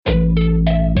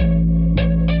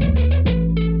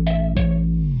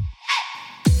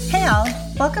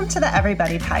Welcome to the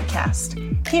Everybody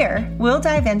Podcast. Here, we'll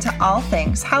dive into all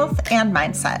things health and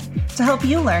mindset to help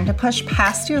you learn to push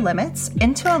past your limits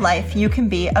into a life you can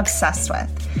be obsessed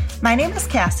with. My name is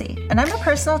Cassie, and I'm a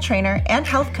personal trainer and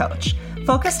health coach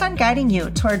focused on guiding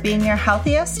you toward being your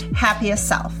healthiest, happiest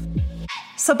self.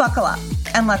 So buckle up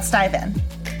and let's dive in.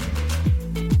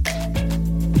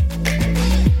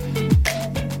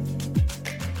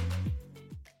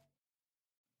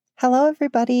 Hello,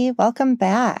 everybody. Welcome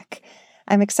back.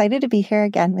 I'm excited to be here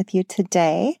again with you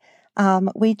today.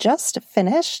 We just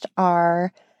finished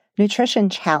our nutrition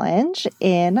challenge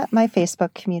in my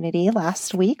Facebook community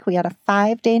last week. We had a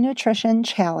 5-day nutrition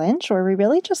challenge where we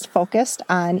really just focused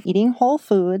on eating whole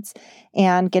foods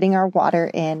and getting our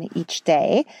water in each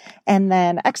day. And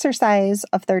then exercise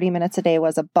of 30 minutes a day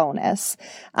was a bonus.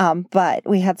 But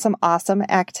we had some awesome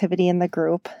activity in the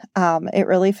group. It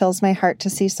really fills my heart to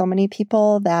see so many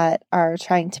people that are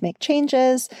trying to make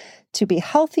changes, to be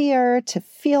healthier, to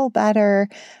feel better.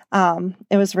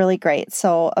 It was really great.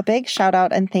 So a big shout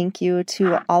out and thank you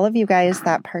to all of you guys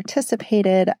that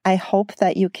participated. I hope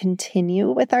that you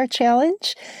continue with our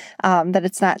challenge, that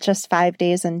it's not just 5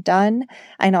 days and done.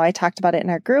 I know I talked about it in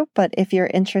our group, but if you're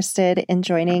interested in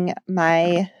joining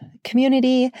my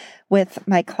community with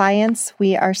my clients,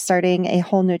 we are starting a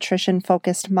whole nutrition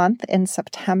focused month in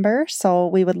September. So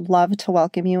we would love to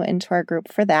welcome you into our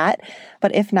group for that.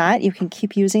 But if not, you can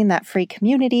keep using that free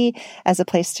community as a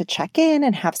place to check in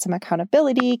and have some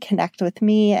accountability, connect with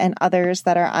me and others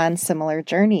that are on similar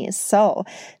journeys. So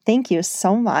thank you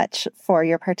so much for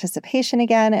your participation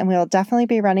again. And we'll definitely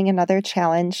be running another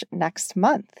challenge next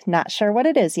month. Not sure what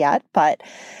it is yet, but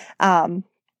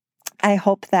I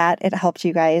hope that it helped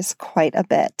you guys quite a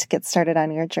bit to get started on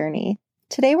your journey.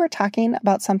 Today, we're talking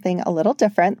about something a little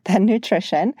different than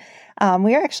nutrition.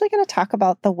 We are actually going to talk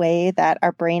about the way that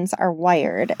our brains are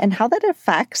wired and how that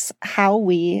affects how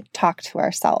we talk to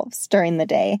ourselves during the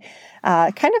day.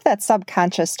 Kind of that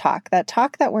subconscious talk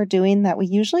that we're doing that we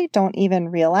usually don't even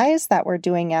realize that we're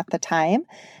doing at the time,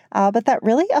 but that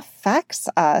really affects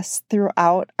us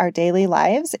throughout our daily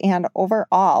lives and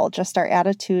overall just our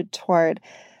attitude toward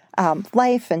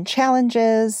life and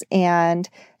challenges and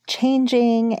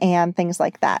changing and things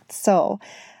like that. So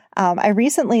I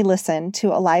recently listened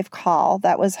to a live call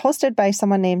that was hosted by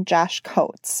someone named Josh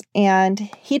Coates, and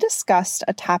he discussed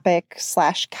a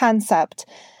topic/concept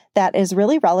that is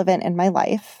really relevant in my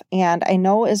life and I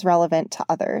know is relevant to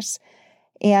others.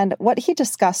 And what he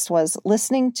discussed was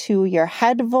listening to your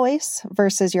head voice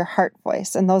versus your heart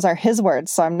voice. And those are his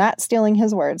words. So I'm not stealing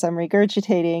his words. I'm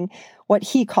regurgitating what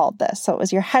he called this. So it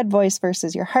was your head voice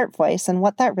versus your heart voice and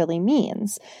what that really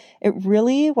means. It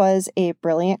really was a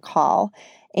brilliant call.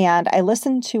 And I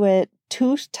listened to it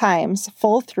 2 times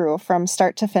full through from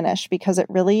start to finish because it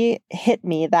really hit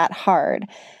me that hard.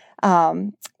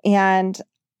 And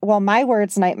while my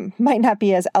words might not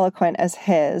be as eloquent as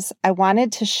his, I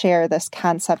wanted to share this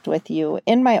concept with you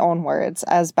in my own words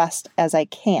as best as I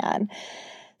can.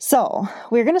 So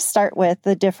we're going to start with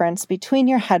the difference between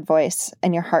your head voice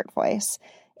and your heart voice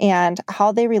and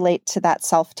how they relate to that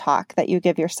self-talk that you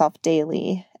give yourself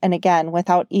daily. And again,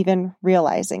 without even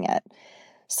realizing it.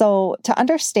 So to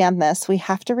understand this, we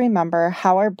have to remember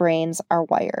how our brains are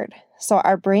wired. So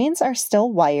our brains are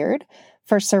still wired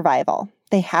for survival.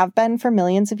 They have been for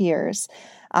millions of years.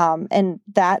 And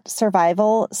that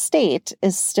survival state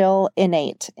is still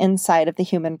innate inside of the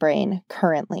human brain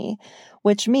currently,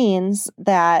 which means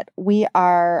that we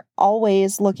are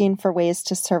always looking for ways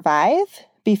to survive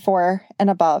before and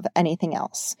above anything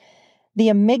else. The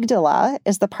amygdala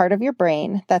is the part of your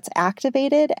brain that's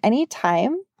activated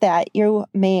anytime that you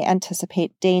may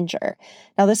anticipate danger.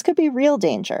 Now, this could be real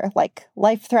danger, like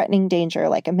life-threatening danger,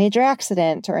 like a major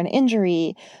accident or an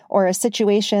injury or a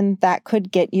situation that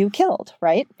could get you killed,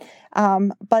 right?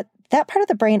 But that part of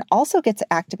the brain also gets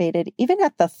activated even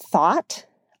at the thought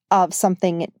of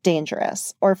something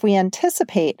dangerous, or if we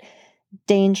anticipate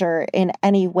danger in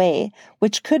any way,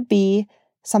 which could be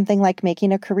something like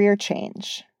making a career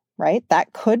change, right?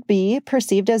 That could be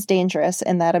perceived as dangerous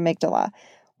in that amygdala.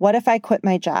 What if I quit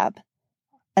my job?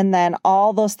 And then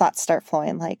all those thoughts start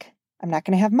flowing like, I'm not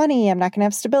going to have money. I'm not going to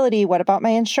have stability. What about my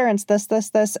insurance? This.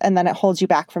 And then it holds you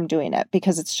back from doing it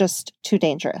because it's just too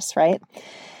dangerous, right?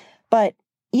 But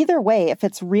either way, if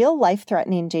it's real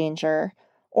life-threatening danger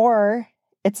or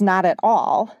it's not at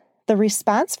all, the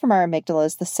response from our amygdala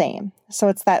is the same. So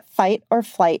it's that fight or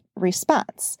flight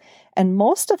response. And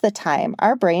most of the time,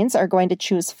 our brains are going to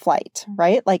choose flight,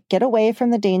 right? Like get away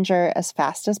from the danger as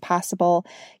fast as possible,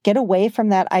 get away from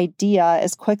that idea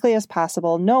as quickly as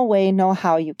possible. No way, no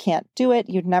how, you can't do it.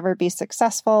 You'd never be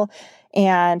successful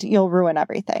and you'll ruin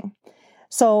everything.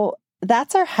 So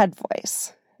that's our head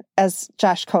voice, as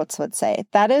Josh Coates would say.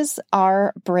 That is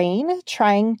our brain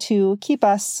trying to keep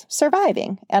us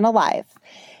surviving and alive.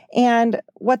 And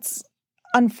what's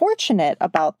unfortunate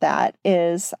about that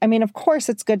is, of course,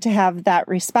 it's good to have that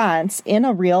response in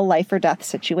a real life or death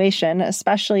situation,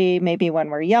 especially maybe when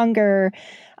we're younger,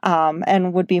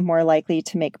 and would be more likely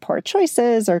to make poor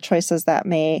choices or choices that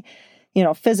may,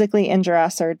 physically injure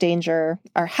us or danger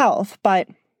our health. But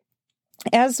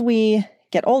as we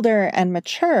get older and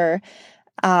mature,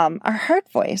 our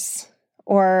heart voice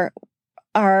or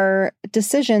our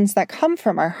decisions that come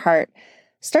from our heart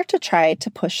start to try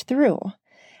to push through.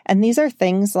 And these are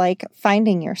things like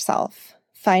finding yourself,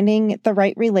 finding the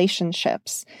right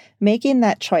relationships, making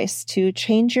that choice to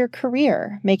change your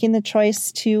career, making the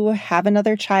choice to have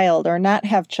another child or not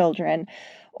have children,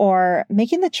 or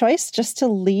making the choice just to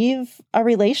leave a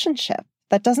relationship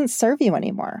that doesn't serve you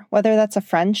anymore, whether that's a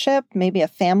friendship, maybe a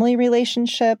family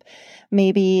relationship,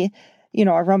 maybe,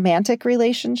 a romantic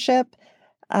relationship.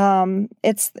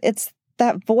 It's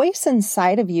that voice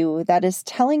inside of you that is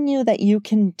telling you that you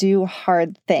can do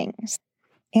hard things.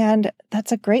 And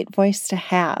that's a great voice to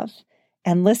have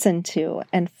and listen to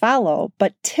and follow.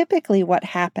 But typically what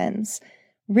happens,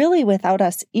 really without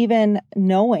us even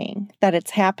knowing that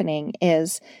it's happening,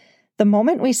 is the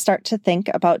moment we start to think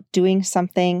about doing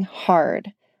something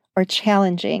hard or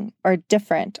challenging or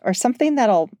different or something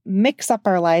that'll mix up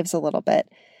our lives a little bit,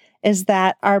 is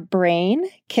that our brain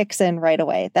kicks in right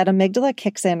away. That amygdala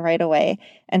kicks in right away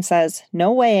and says,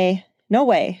 no way,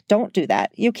 don't do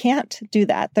that. You can't do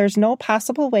that. There's no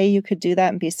possible way you could do that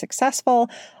and be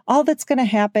successful. All that's going to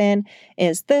happen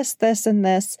is this, this, and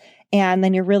this, and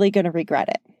then you're really going to regret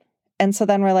it. And so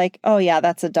then we're like, oh yeah,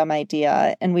 that's a dumb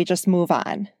idea, and we just move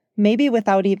on, maybe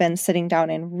without even sitting down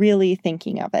and really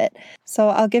thinking of it. So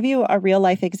I'll give you a real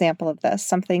life example of this,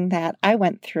 something that I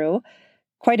went through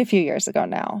quite a few years ago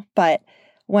now. But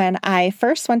when I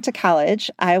first went to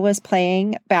college, I was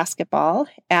playing basketball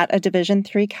at a Division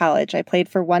III college. I played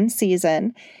for one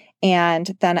season,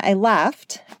 and then I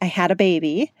left. I had a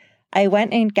baby. I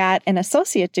went and got an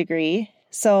associate degree.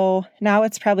 So now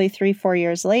it's probably 3-4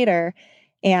 years later,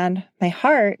 and my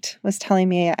heart was telling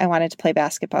me I wanted to play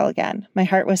basketball again. My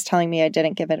heart was telling me I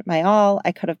didn't give it my all.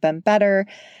 I could have been better.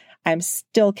 I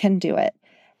still can do it.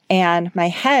 And my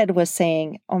head was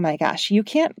saying, oh my gosh, you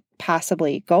can't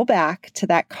possibly go back to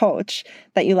that coach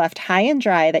that you left high and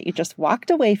dry, that you just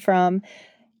walked away from.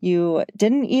 You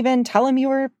didn't even tell him you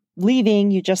were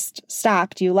leaving. You just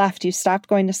stopped. You left. You stopped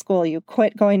going to school. You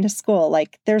quit going to school.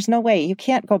 Like, there's no way. You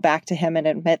can't go back to him and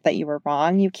admit that you were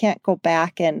wrong. You can't go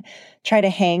back and try to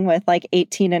hang with like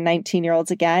 18 and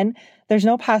 19-year-olds again. There's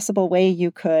no possible way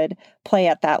you could play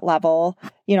at that level,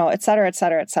 et cetera, et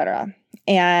cetera, et cetera.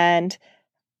 And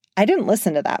I didn't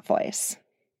listen to that voice.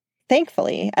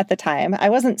 Thankfully, at the time, I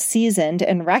wasn't seasoned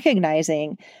in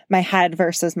recognizing my head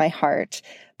versus my heart,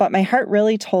 but my heart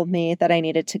really told me that I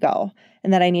needed to go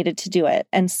and that I needed to do it.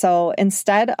 And so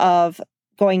instead of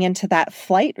going into that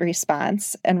flight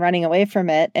response and running away from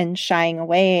it and shying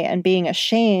away and being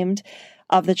ashamed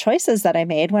of the choices that I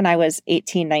made when I was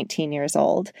 18, 19 years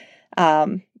old,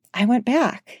 I went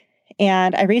back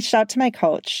and I reached out to my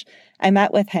coach. I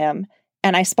met with him.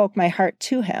 And I spoke my heart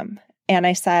to him. And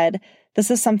I said,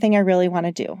 this is something I really want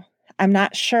to do. I'm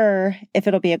not sure if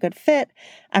it'll be a good fit.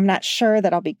 I'm not sure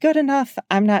that I'll be good enough.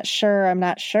 I'm not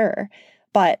sure.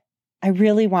 But I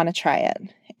really want to try it.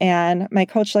 And my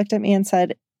coach looked at me and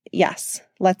said, yes,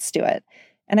 let's do it.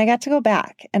 And I got to go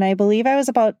back. And I believe I was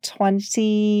about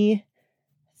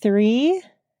 23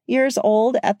 years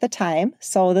old at the time.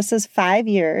 So this is 5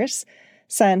 years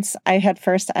since I had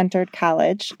first entered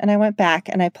college, and I went back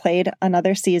and I played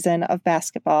another season of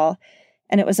basketball,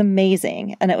 and it was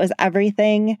amazing. And it was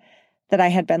everything that I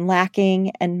had been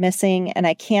lacking and missing. And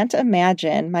I can't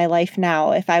imagine my life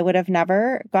now if I would have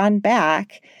never gone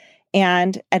back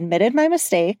and admitted my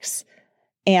mistakes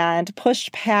and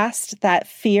pushed past that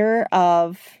fear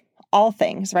of all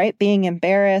things, right? Being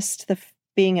embarrassed,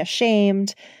 being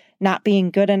ashamed, not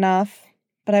being good enough.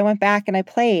 But I went back and I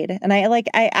played, and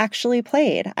I actually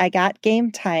played. I got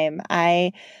game time.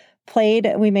 I played.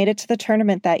 We made it to the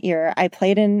tournament that year. I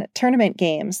played in tournament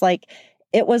games. Like,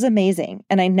 it was amazing.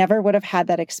 And I never would have had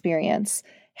that experience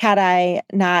had I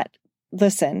not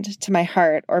listened to my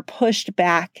heart or pushed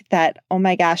back that, oh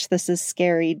my gosh, this is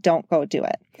scary. Don't go do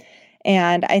it.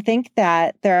 And I think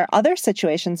that there are other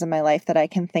situations in my life that I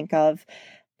can think of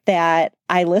that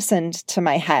I listened to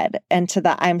my head and to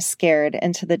the I'm scared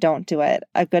and to the don't do it.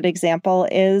 A good example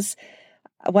is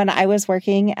when I was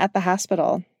working at the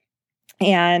hospital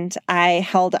and I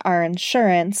held our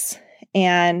insurance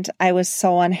And I was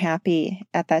so unhappy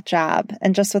at that job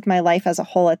and just with my life as a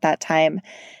whole at that time.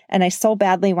 And I so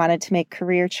badly wanted to make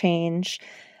career change.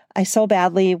 I so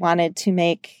badly wanted to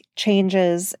make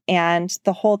changes. And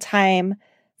the whole time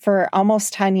for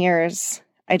almost 10 years,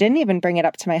 I didn't even bring it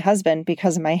up to my husband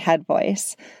because of my head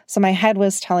voice. So my head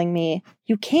was telling me,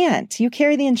 you can't, you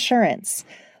carry the insurance.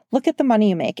 Look at the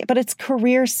money you make, but it's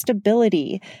career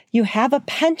stability. You have a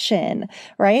pension,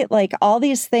 right? Like all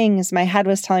these things, my head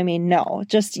was telling me, no,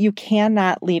 just you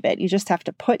cannot leave it. You just have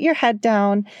to put your head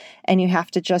down and you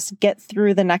have to just get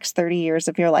through the next 30 years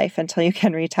of your life until you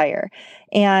can retire.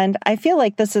 And I feel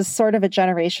like this is sort of a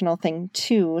generational thing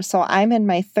too. So I'm in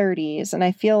my 30s and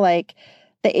I feel like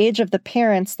the age of the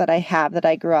parents that I have that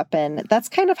I grew up in, that's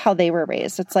kind of how they were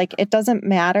raised. It's like, it doesn't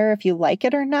matter if you like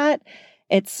it or not.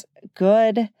 It's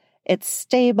good. It's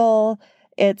stable.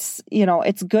 It's,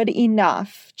 it's good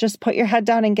enough. Just put your head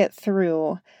down and get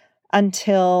through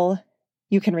until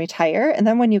you can retire. And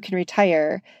then when you can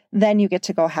retire, then you get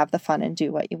to go have the fun and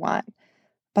do what you want.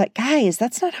 But guys,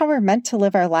 that's not how we're meant to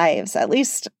live our lives. At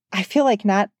least I feel like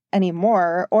not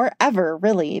anymore or ever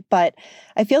really. But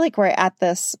I feel like we're at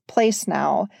this place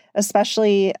now,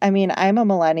 especially, I'm a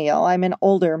millennial. I'm an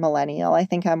older millennial. I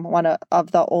think I'm one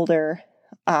of the older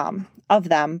of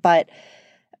them. But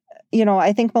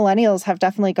I think millennials have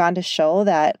definitely gone to show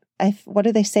that, what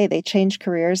do they say? They change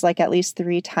careers like at least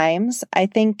 3 times. I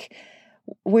think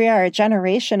we are a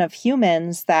generation of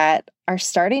humans that are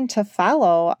starting to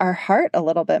follow our heart a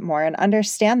little bit more and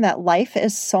understand that life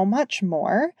is so much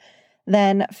more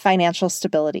than financial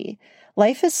stability.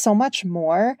 Life is so much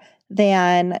more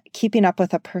than keeping up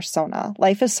with a persona.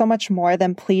 Life is so much more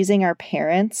than pleasing our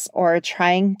parents or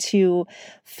trying to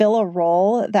fill a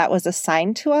role that was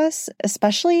assigned to us,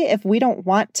 especially if we don't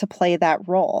want to play that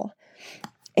role.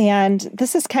 And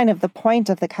this is kind of the point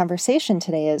of the conversation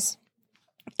today is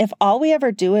if all we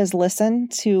ever do is listen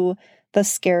to the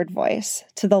scared voice,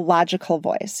 to the logical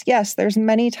voice. Yes, there's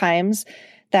many times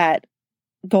that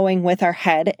going with our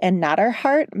head and not our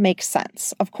heart makes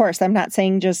sense. Of course, I'm not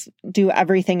saying just do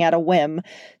everything at a whim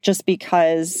just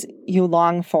because you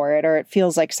long for it or it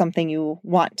feels like something you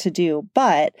want to do.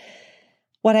 But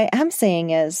what I am saying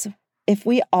is if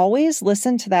we always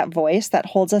listen to that voice that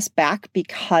holds us back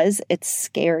because it's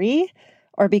scary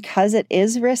or because it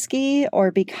is risky or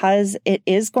because it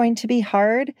is going to be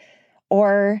hard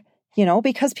or,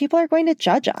 because people are going to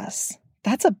judge us,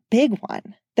 that's a big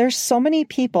one. There's so many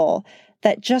people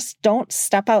that just don't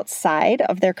step outside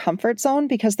of their comfort zone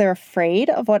because they're afraid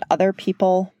of what other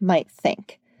people might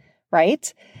think,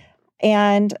 right?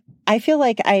 And I feel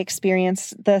like I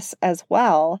experienced this as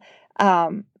well.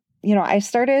 I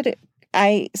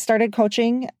started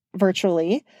coaching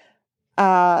virtually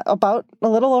about a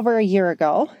little over a year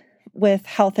ago with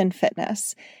health and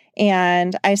fitness.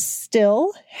 And I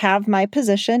still have my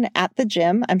position at the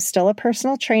gym. I'm still a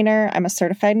personal trainer. I'm a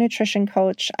certified nutrition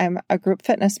coach. I'm a group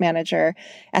fitness manager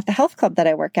at the health club that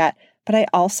I work at. But I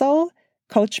also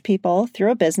coach people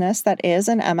through a business that is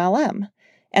an MLM.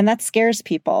 And that scares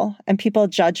people. And people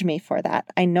judge me for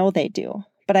that. I know they do.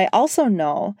 But I also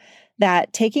know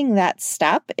that taking that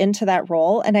step into that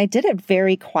role, and I did it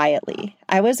very quietly.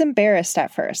 I was embarrassed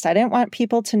at first. I didn't want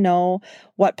people to know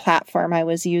what platform I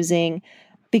was using,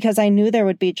 because I knew there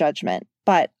would be judgment.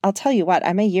 But I'll tell you what,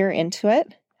 I'm a year into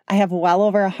it. I have well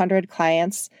over 100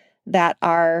 clients that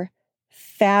are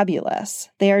fabulous.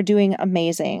 They are doing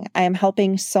amazing. I am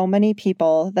helping so many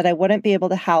people that I wouldn't be able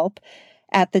to help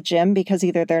at the gym because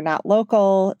either they're not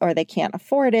local or they can't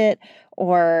afford it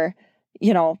or,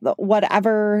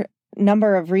 whatever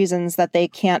number of reasons that they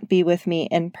can't be with me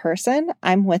in person.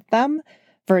 I'm with them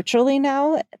virtually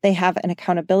now. They have an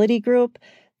accountability group.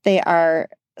 They are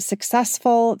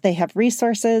successful. They have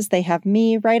resources. They have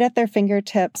me right at their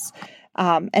fingertips.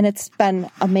 And it's been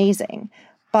amazing.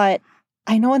 But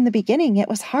I know in the beginning it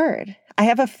was hard. I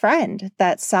have a friend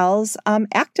that sells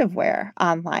activewear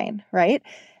online, right?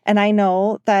 And I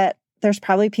know that there's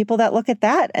probably people that look at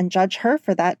that and judge her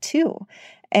for that too.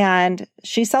 And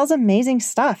she sells amazing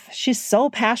stuff. She's so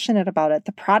passionate about it.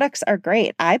 The products are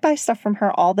great. I buy stuff from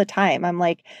her all the time. I'm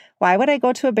like, why would I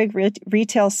go to a big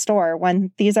retail store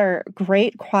when these are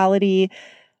great quality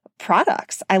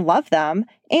products? I love them.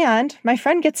 And my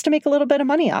friend gets to make a little bit of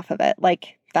money off of it.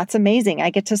 Like, that's amazing. I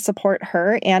get to support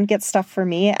her and get stuff for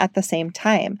me at the same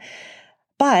time.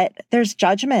 But there's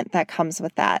judgment that comes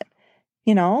with that.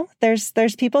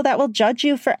 There's people that will judge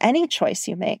you for any choice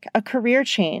you make, a career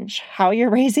change, how you're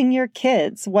raising your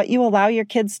kids, what you allow your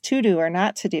kids to do or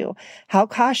not to do, how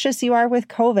cautious you are with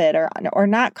COVID or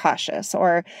not cautious,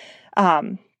 or,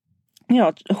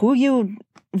 who you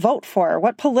vote for,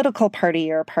 what political party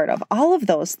you're a part of, all of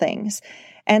those things.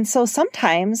 And so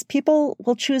sometimes people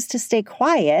will choose to stay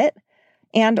quiet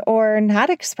and or not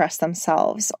express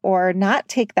themselves or not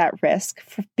take that risk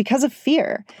because of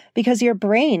fear, because your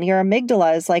brain, your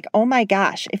amygdala is like, oh my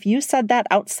gosh, if you said that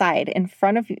outside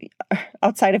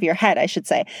of your head, I should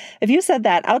say, if you said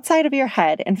that outside of your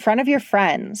head, in front of your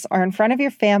friends or in front of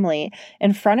your family,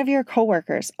 in front of your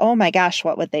coworkers, oh my gosh,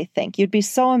 what would they think? You'd be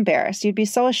so embarrassed. You'd be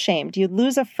so ashamed. You'd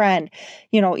lose a friend.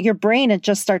 Your brain, it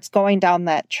just starts going down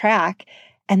that track,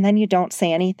 and then you don't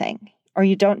say anything or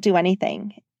you don't do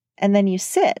anything. And then you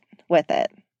sit with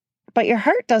it, but your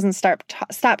heart doesn't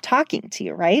stop talking to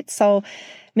you, right? So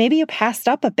maybe you passed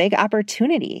up a big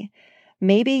opportunity.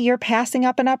 Maybe you're passing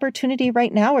up an opportunity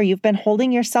right now, or you've been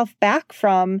holding yourself back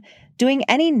from doing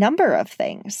any number of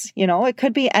things. It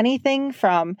could be anything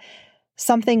from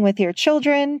something with your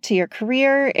children to your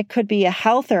career. It could be a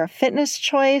health or a fitness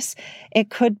choice. It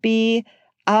could be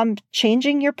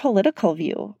changing your political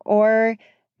view, or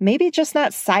maybe just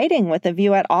not siding with a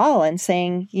view at all and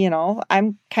saying,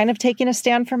 I'm kind of taking a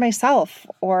stand for myself,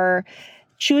 or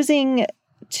choosing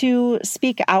to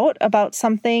speak out about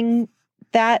something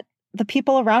that the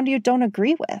people around you don't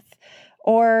agree with,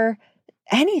 or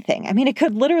anything. I mean, it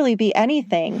could literally be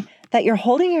anything that you're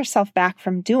holding yourself back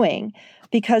from doing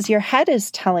because your head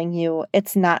is telling you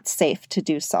it's not safe to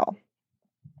do so.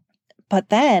 But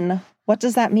then what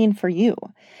does that mean for you?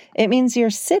 It means you're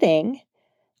sitting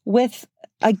with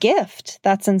a gift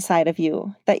that's inside of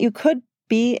you that you could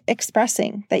be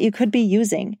expressing, that you could be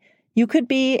using. You could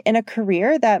be in a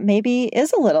career that maybe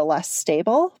is a little less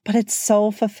stable, but it's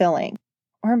so fulfilling.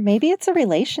 Or maybe it's a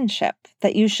relationship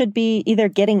that you should be either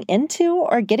getting into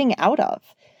or getting out of.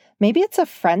 Maybe it's a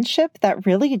friendship that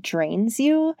really drains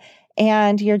you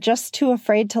and you're just too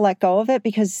afraid to let go of it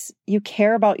because you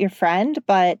care about your friend,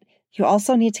 but you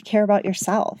also need to care about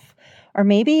yourself. Or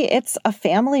maybe it's a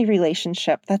family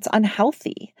relationship that's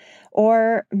unhealthy.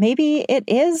 Or maybe it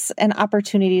is an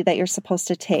opportunity that you're supposed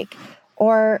to take.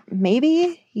 Or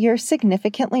maybe you're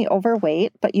significantly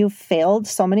overweight, but you've failed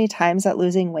so many times at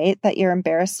losing weight that you're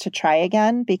embarrassed to try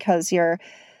again because your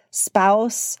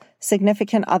spouse,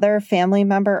 significant other, family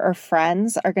member, or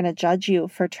friends are going to judge you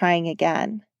for trying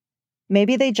again.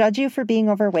 Maybe they judge you for being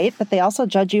overweight, but they also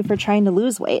judge you for trying to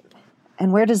lose weight.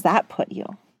 And where does that put you,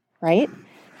 right?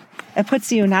 It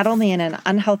puts you not only in an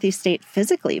unhealthy state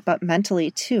physically, but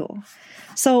mentally too.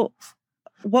 So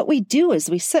what we do is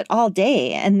we sit all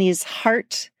day and these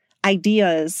heart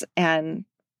ideas and,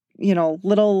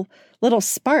 little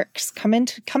sparks come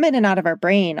in and out of our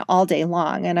brain all day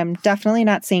long. And I'm definitely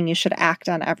not saying you should act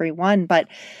on every one, but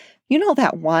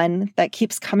that one that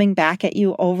keeps coming back at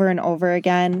you over and over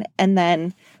again. And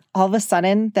then all of a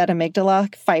sudden that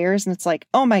amygdala fires and it's like,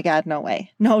 oh my God, no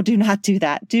way. No, do not do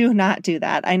that. Do not do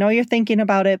that. I know you're thinking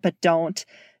about it, but don't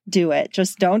do it.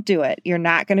 Just don't do it. You're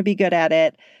not going to be good at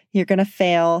it. You're going to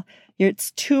fail.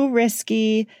 It's too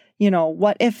risky.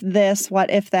 What if this,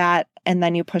 what if that? And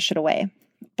then you push it away.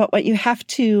 But what you have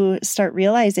to start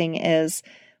realizing is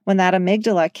when that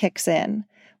amygdala kicks in,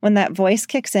 when that voice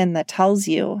kicks in that tells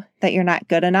you that you're not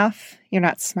good enough, you're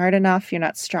not smart enough, you're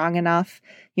not strong enough,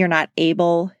 you're not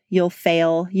able, you'll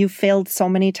fail, you've failed so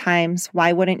many times,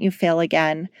 why wouldn't you fail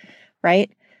again,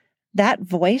 right? That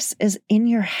voice is in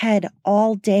your head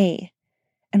all day.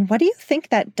 And what do you think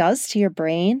that does to your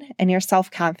brain and your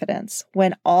self-confidence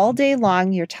when all day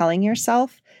long you're telling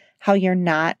yourself how you're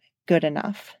not good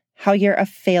enough, how you're a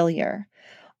failure?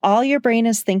 All your brain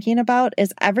is thinking about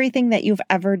is everything that you've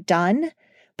ever done,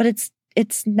 but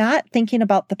it's not thinking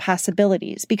about the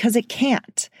possibilities because it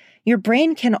can't. Your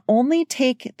brain can only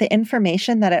take the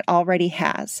information that it already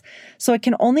has. So it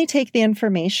can only take the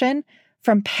information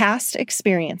from past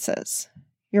experiences.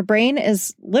 Your brain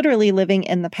is literally living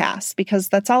in the past because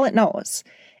that's all it knows.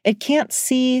 It can't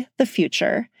see the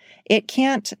future. It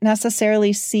can't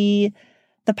necessarily see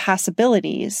the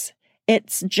possibilities.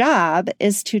 Its job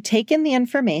is to take in the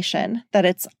information that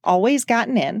it's always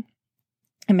gotten in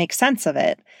and make sense of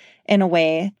it in a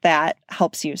way that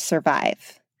helps you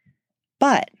survive.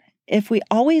 But if we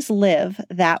always live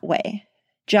that way,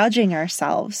 judging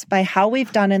ourselves by how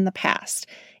we've done in the past,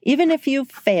 even if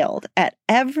you've failed at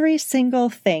every single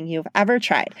thing you've ever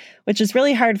tried, which is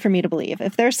really hard for me to believe.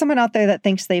 If there's someone out there that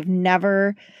thinks they've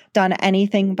never done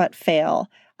anything but fail,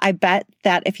 I bet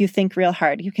that if you think real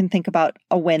hard, you can think about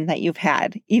a win that you've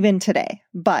had, even today.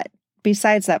 But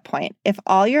besides that point, if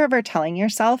all you're ever telling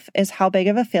yourself is how big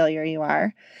of a failure you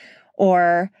are,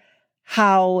 or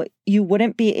how you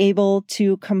wouldn't be able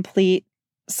to complete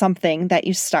something that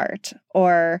you start,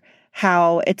 or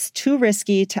how it's too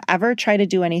risky to ever try to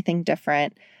do anything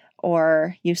different,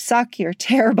 or you suck, you're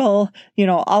terrible,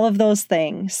 all of those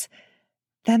things,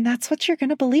 then that's what you're going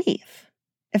to believe.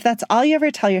 If that's all you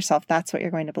ever tell yourself, that's what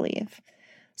you're going to believe.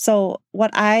 So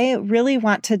what I really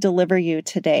want to deliver you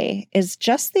today is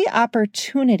just the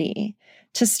opportunity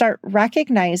to start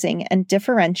recognizing and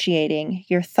differentiating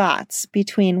your thoughts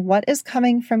between what is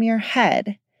coming from your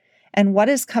head and what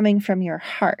is coming from your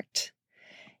heart.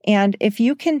 And if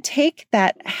you can take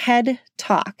that head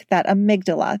talk, that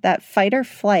amygdala, that fight or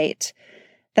flight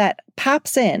that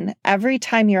pops in every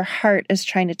time your heart is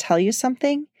trying to tell you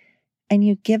something, and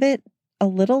you give it a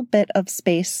little bit of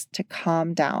space to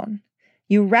calm down.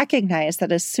 You recognize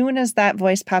that as soon as that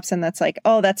voice pops in, that's like,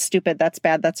 oh, that's stupid, that's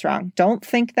bad, that's wrong. Don't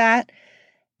think that.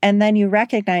 And then you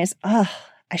recognize, oh,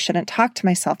 I shouldn't talk to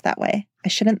myself that way. I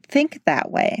shouldn't think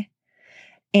that way.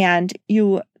 And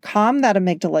you calm that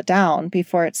amygdala down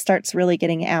before it starts really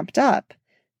getting amped up.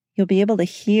 You'll be able to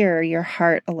hear your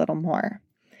heart a little more.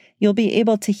 You'll be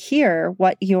able to hear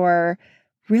what you're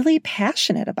really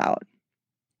passionate about.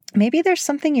 Maybe there's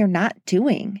something you're not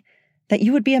doing that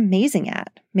you would be amazing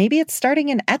at. Maybe it's starting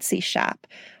an Etsy shop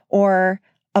or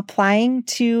applying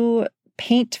to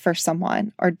paint for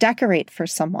someone or decorate for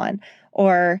someone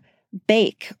or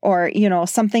bake or,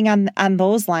 something on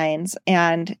those lines.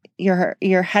 And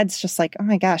your head's just like, oh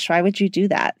my gosh, why would you do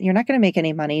that? You're not going to make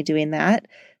any money doing that.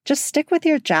 Just stick with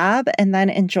your job and then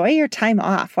enjoy your time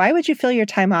off. Why would you fill your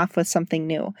time off with something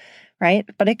new? Right?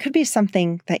 But it could be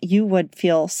something that you would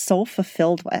feel so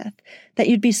fulfilled with, that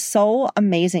you'd be so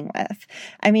amazing with.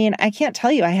 I mean, I can't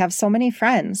tell you, I have so many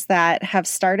friends that have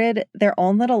started their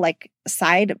own little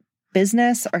side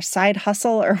business or side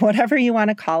hustle or whatever you want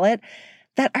to call it,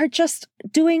 that are just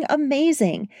doing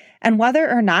amazing. And whether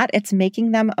or not it's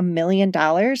making them $1 million,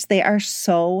 they are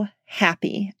so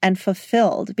happy and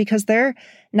fulfilled because they're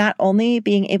not only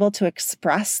being able to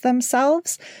express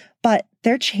themselves, but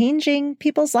they're changing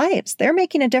people's lives. They're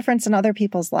making a difference in other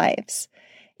people's lives.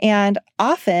 And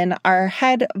often our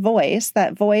head voice,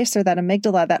 that voice or that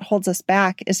amygdala that holds us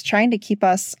back, is trying to keep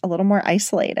us a little more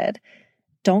isolated.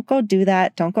 Don't go do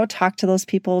that. Don't go talk to those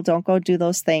people. Don't go do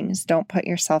those things. Don't put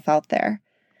yourself out there.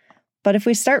 But if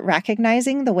we start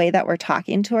recognizing the way that we're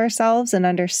talking to ourselves and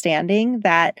understanding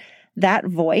that that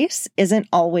voice isn't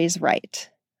always right.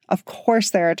 Of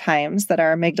course, there are times that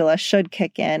our amygdala should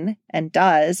kick in and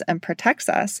does and protects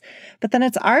us. But then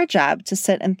it's our job to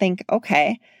sit and think,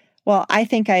 okay, well, I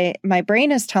think my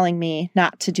brain is telling me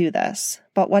not to do this,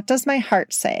 but what does my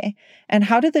heart say? And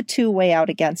how do the two weigh out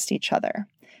against each other?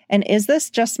 And is this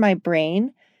just my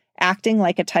brain acting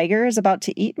like a tiger is about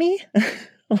to eat me,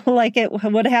 like it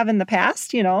would have in the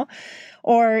past,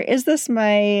 Or is this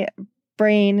my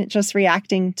brain just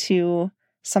reacting to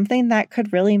something that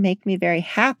could really make me very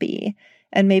happy?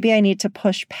 And maybe I need to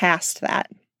push past that.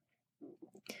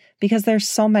 Because there's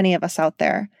so many of us out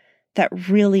there that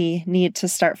really need to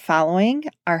start following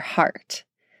our heart.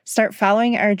 Start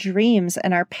following our dreams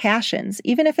and our passions,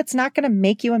 even if it's not going to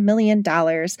make you $1 million.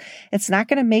 It's not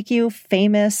going to make you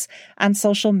famous on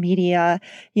social media.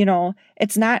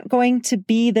 It's not going to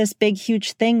be this big,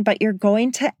 huge thing, but you're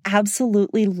going to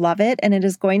absolutely love it. And it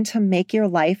is going to make your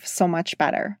life so much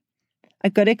better. A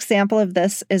good example of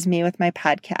this is me with my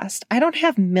podcast. I don't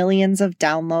have millions of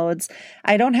downloads.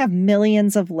 I don't have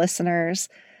millions of listeners,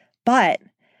 but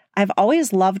I've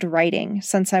always loved writing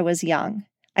since I was young.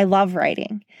 I love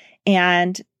writing.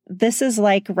 And this is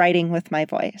like writing with my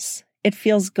voice. It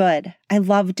feels good. I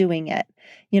love doing it.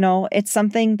 It's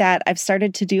something that I've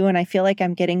started to do and I feel like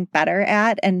I'm getting better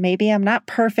at, and maybe I'm not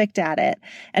perfect at it.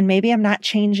 And maybe I'm not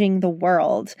changing the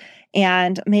world.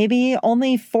 And maybe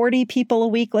only 40 people a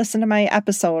week listen to my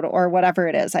episode or whatever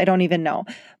it is. I don't even know.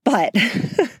 But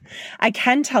I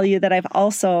can tell you that I've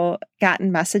also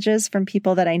gotten messages from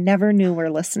people that I never knew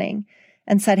were listening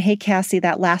and said, hey, Cassie,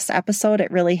 that last episode,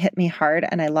 it really hit me hard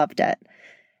and I loved it.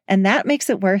 And that makes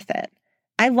it worth it.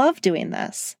 I love doing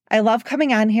this. I love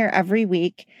coming on here every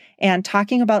week and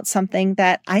talking about something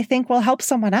that I think will help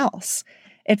someone else.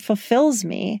 It fulfills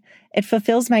me. It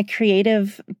fulfills my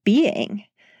creative being.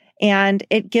 And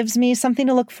it gives me something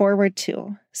to look forward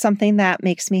to, something that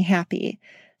makes me happy.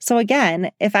 So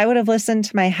again, if I would have listened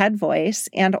to my head voice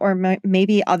or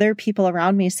maybe other people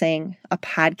around me saying, a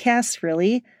podcast,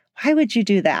 really? Why would you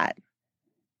do that?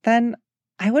 Then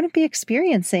I wouldn't be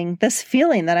experiencing this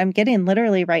feeling that I'm getting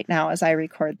literally right now as I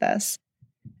record this.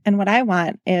 And what I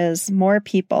want is more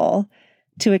people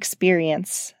to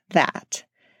experience that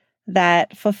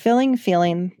fulfilling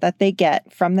feeling that they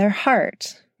get from their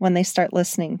heart when they start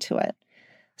listening to it.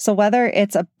 So whether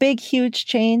it's a big, huge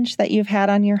change that you've had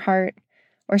on your heart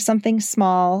or something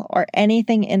small or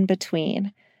anything in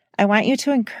between, I want you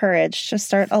to encourage to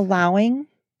start allowing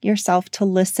yourself to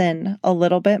listen a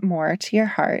little bit more to your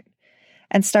heart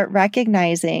and start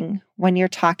recognizing when you're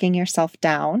talking yourself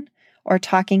down or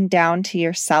talking down to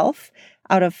yourself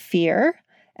out of fear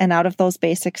and out of those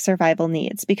basic survival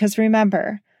needs. Because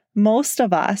remember, most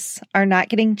of us are not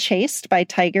getting chased by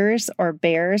tigers or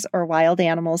bears or wild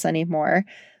animals anymore.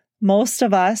 Most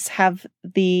of us have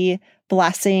the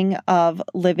blessing of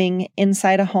living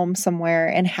inside a home somewhere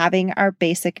and having our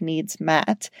basic needs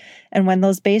met. And when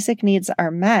those basic needs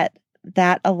are met,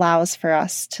 that allows for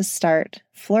us to start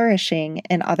flourishing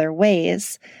in other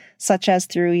ways, such as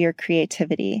through your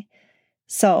creativity.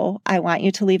 So I want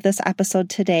you to leave this episode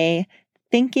today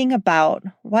thinking about,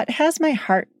 what has my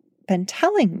heart been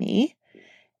telling me?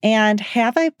 And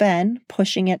have I been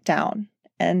pushing it down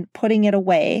and putting it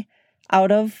away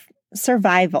out of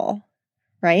survival,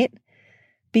 right?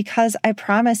 Because I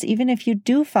promise, even if you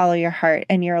do follow your heart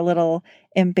and you're a little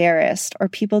embarrassed or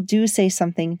people do say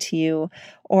something to you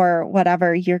or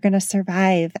whatever, you're going to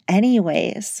survive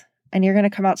anyways. And you're going to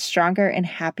come out stronger and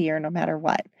happier no matter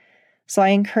what. So I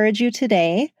encourage you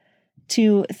today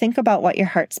to think about what your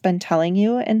heart's been telling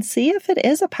you and see if it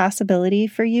is a possibility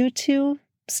for you to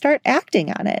start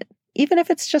acting on it. Even if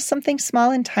it's just something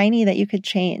small and tiny that you could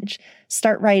change.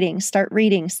 Start writing, start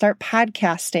reading, start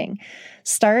podcasting,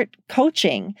 start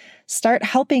coaching, start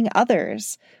helping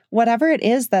others. Whatever it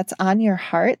is that's on your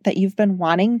heart that you've been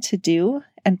wanting to do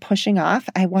and pushing off,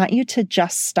 I want you to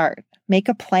just start. Make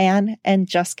a plan and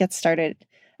just get started.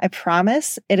 I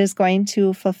promise it is going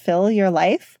to fulfill your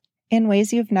life in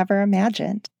ways you've never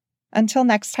imagined. Until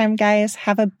next time, guys,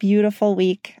 have a beautiful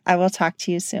week. I will talk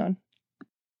to you soon.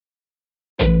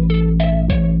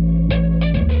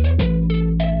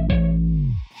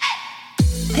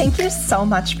 Thank you so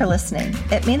much for listening.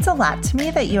 It means a lot to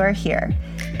me that you are here.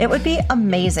 It would be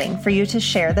amazing for you to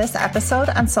share this episode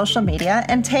on social media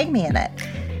and tag me in it.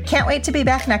 Can't wait to be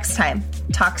back next time.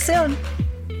 Talk soon.